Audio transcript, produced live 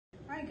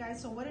Alright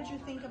guys, so what did you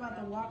think about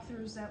the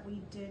walkthroughs that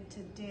we did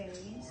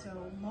today?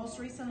 So most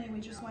recently we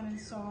just went and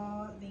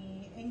saw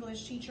the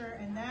English teacher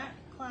in that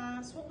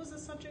class. What was the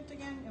subject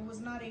again? It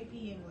was not AP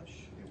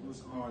English. It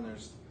was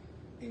Honors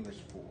English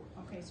 4.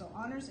 Okay, so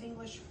Honors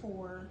English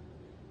 4.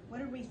 What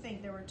did we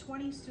think? There were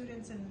 20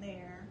 students in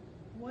there.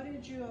 What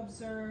did you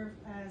observe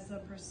as the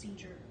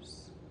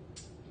procedures?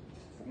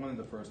 One of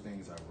the first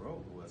things I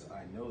wrote was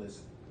I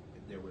noticed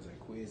there was a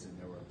quiz and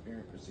there were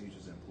apparent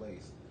procedures in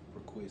place for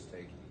quiz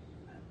taking.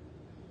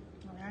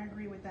 I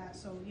agree with that.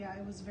 So yeah,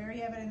 it was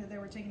very evident that they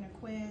were taking a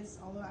quiz,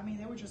 although I mean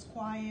they were just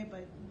quiet,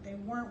 but they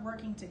weren't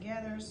working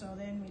together. So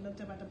then we looked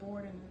up at the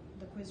board and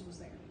the quiz was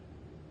there.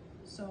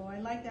 So I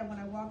like that when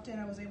I walked in,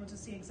 I was able to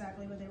see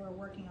exactly what they were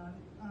working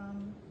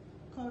on.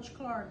 Coach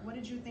Clark, what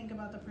did you think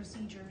about the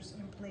procedures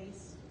in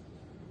place?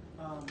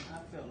 I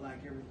felt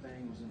like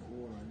everything was in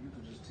order. You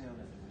could just tell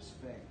that the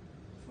respect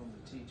from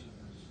the teacher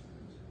was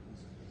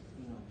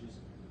just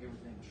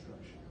everything was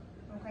structured.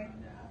 Okay.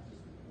 And I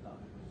just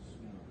thought it was,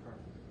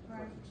 perfect.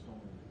 Right. Perfect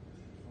storm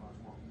as far as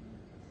walking in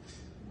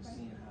and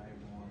seeing how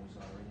everyone was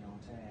already on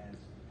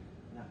task.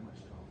 Not much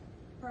talking.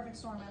 Perfect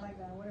storm, I like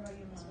that. What about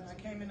you, Ms. I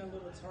came in a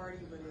little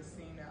tardy, but it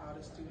seemed that all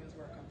the students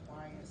were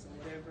compliant, so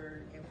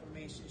whatever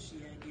information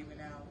she had given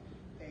out,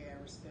 they had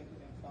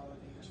respected and followed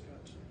the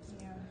instructions.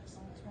 Yeah,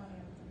 all 20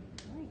 of them.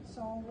 All right,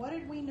 so what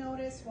did we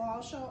notice? Well,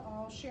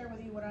 I'll share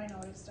with you what I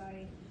noticed.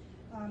 I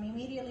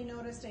immediately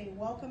noticed a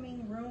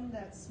welcoming room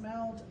that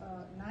smelled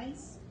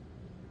nice.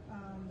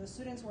 The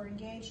students were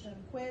engaged in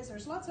quiz.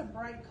 There's lots of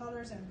bright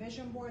colors and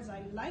vision boards.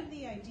 I like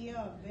the idea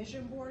of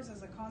vision boards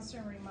as a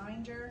constant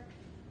reminder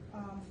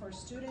for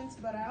students,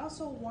 but I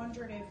also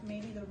wondered if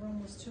maybe the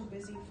room was too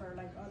busy for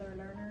like other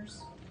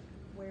learners,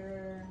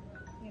 where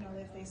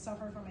if they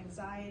suffer from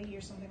anxiety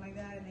or something like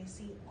that and they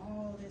see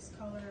all this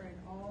color and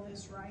all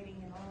this writing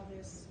and all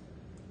this.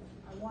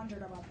 I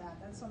wondered about that.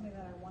 That's something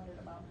that I wondered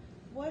about.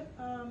 What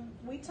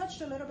we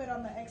touched a little bit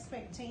on the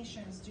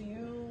expectations.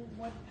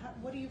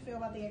 What do you feel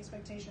about the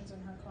expectations in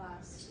her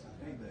class?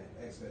 I think the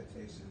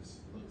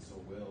expectations look so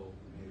well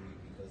maybe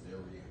because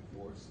they're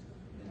reinforced.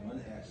 And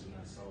one action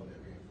I saw that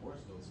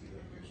reinforced those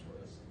behaviors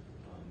was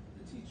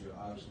the teacher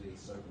obviously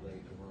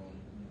circulated the room.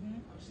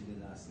 She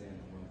did not stand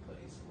in one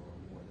place for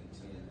more than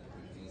 10 to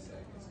 15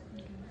 seconds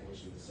before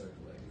she was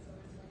circulated.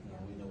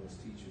 We know as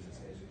teachers, as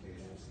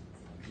educators,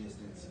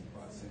 distance and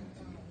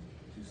proximity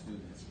to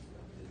students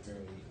is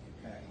very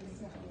impactful in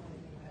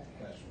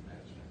classroom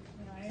management.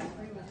 I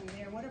agree with you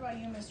there. What about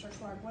you, Mr.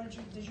 Clark?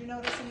 Did you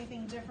notice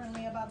anything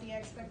differently about the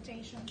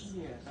expectations?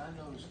 Yes, I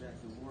noticed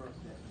that the work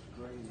that was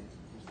graded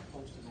was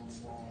posted on the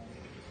wall,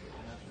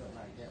 and I felt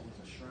like that was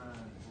a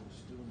shrine for the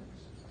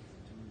students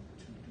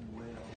to do well.